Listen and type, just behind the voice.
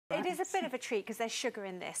It is a bit of a treat because there's sugar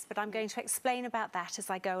in this, but I'm going to explain about that as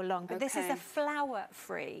I go along. But this is a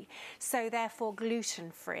flour-free, so therefore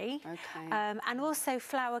gluten-free. And also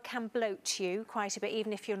flour can bloat you quite a bit,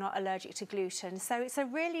 even if you're not allergic to gluten. So it's a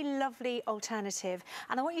really lovely alternative.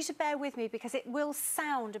 And I want you to bear with me because it will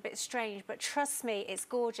sound a bit strange, but trust me, it's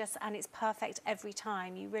gorgeous and it's perfect every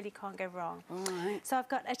time. You really can't go wrong. So I've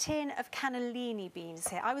got a tin of cannellini beans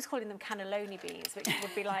here. I was calling them cannelloni beans, which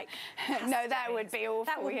would be like... No, that would be awful.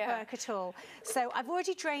 That wouldn't work at all. So I've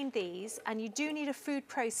already drained these, and you do need a food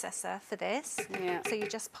processor for this. So you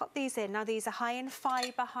just pop these in. Now these are high in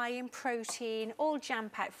fibre, high in protein, all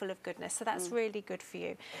jam-packed full of goodness. So that's really good for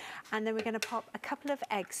you. And then we're going to pop a couple of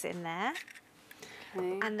eggs in there.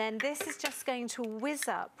 And then this is just going to whiz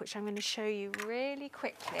up, which I'm going to show you really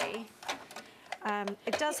quickly.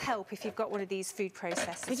 It does help if you've got one of these food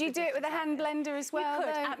processors. Would you do it with a hand blender as well? You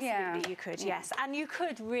could, absolutely, you could, yes. And you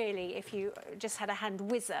could really, if you just had a hand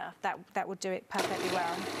whizzer, that would do it perfectly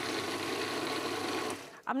well.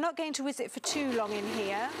 I'm not going to whiz it for too long in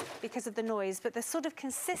here because of the noise, but the sort of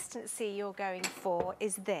consistency you're going for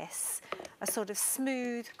is this, a sort of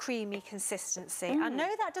smooth, creamy consistency. I know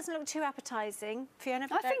that doesn't look too appetising, Fiona.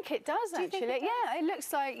 I think it does, actually. Yeah, it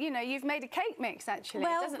looks like, you know, you've made a cake mix, actually.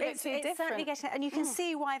 Well, it doesn't look too different. It's certainly getting it, and you can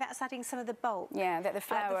see why that's adding some of the bulk. Yeah, the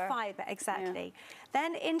flour. The fibre, exactly.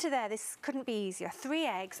 Then into there, this couldn't be easier, 3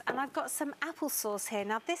 eggs, and I've got some applesauce here.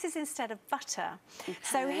 Now, this is instead of butter.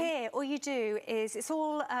 So here, all you do is, it's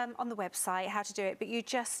all on the website, how to do it, but you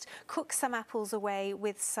just cook some apples away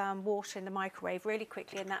with some water in the microwave really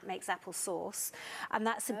quickly, and that makes applesauce. And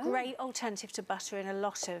that's a great alternative to butter in a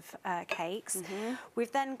lot of cakes.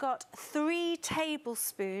 We've then got 3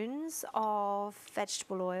 tablespoons of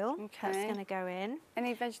vegetable oil. That's going to go in.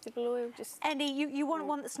 Any vegetable oil? Just any. You want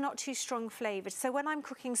one that's not too strong flavoured. So when I'm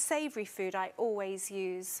cooking savoury food, I always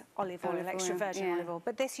use olive oil, extra virgin olive oil.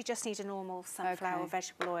 But this, you just need a normal sunflower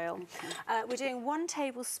vegetable oil. We're doing 1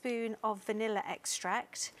 tablespoon of vanilla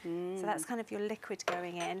extract. So that's kind of your liquid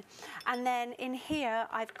going in. And then in here,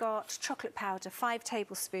 I've got chocolate powder, 5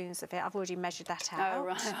 tablespoons of it. I've already measured that out. Oh,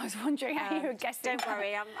 right. I was wondering how you were guessing. Don't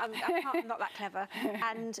worry, I'm not that clever.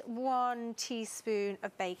 And 1 teaspoon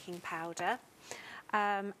of baking powder.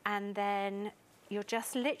 And then you're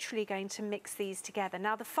just literally going to mix these together.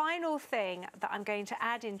 Now, the final thing that I'm going to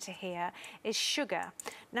add into here is sugar.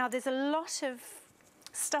 Now, there's a lot of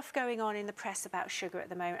stuff going on in the press about sugar at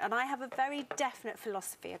the moment, and I have a very definite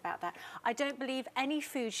philosophy about that. I don't believe any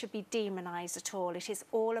food should be demonised at all. It is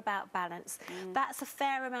all about balance. That's a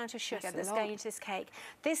fair amount of sugar that's going into this cake.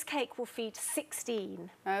 This cake will feed 16.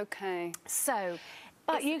 So...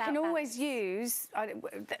 But you can always use,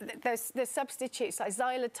 there's substitutes like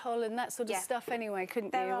xylitol and that sort of stuff anyway, couldn't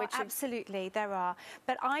you? There are, absolutely, there are.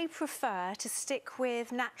 But I prefer to stick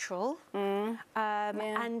with natural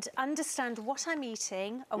and understand what I'm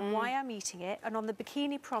eating and why I'm eating it. And on the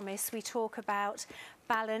Bikini Promise, we talk about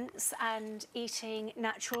balance and eating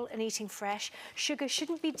natural and eating fresh. Sugar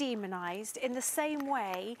shouldn't be demonised. In the same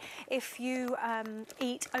way, if you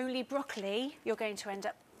eat only broccoli, you're going to end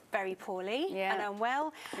up very poorly and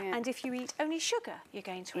unwell, and if you eat only sugar, you're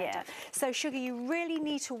going to end up. So sugar, you really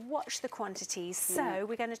need to watch the quantities. So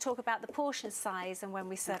we're going to talk about the portion size and when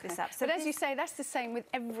we serve this up. So but as you say, that's the same with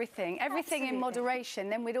everything. Everything in moderation,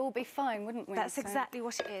 then we'd all be fine, wouldn't we? That's exactly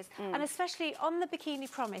what it is. And especially on the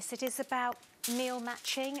Bikini Promise, it is about meal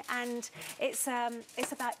matching, and it's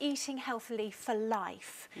about eating healthily for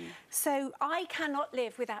life. So I cannot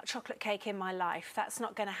live without chocolate cake in my life. That's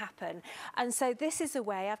not going to happen. And so this is a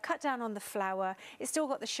way. I've cut down on the flour. It's still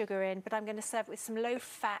got the sugar in, but I'm going to serve it with some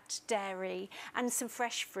low-fat dairy and some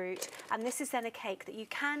fresh fruit. And this is then a cake that you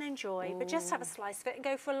can enjoy, but just have a slice of it and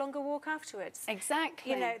go for a longer walk afterwards.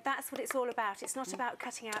 Exactly. You know, that's what it's all about. It's not about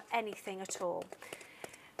cutting out anything at all.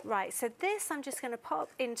 Right, so this I'm just going to pop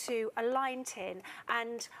into a lime tin,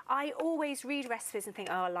 and I always read recipes and think,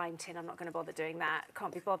 oh, a lime tin, I'm not going to bother doing that,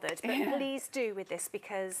 can't be bothered. But please do with this,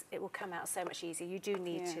 because it will come out so much easier. You do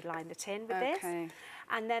need to line the tin with this.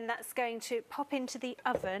 And then that's going to pop into the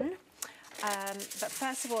oven. But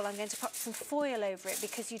first of all, I'm going to pop some foil over it,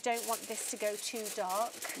 because you don't want this to go too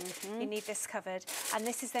dark. You need this covered. And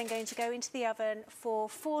this is then going to go into the oven for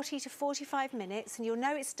 40 to 45 minutes, and you'll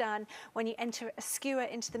know it's done when you enter a skewer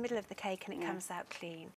into the middle of the cake and it comes out clean.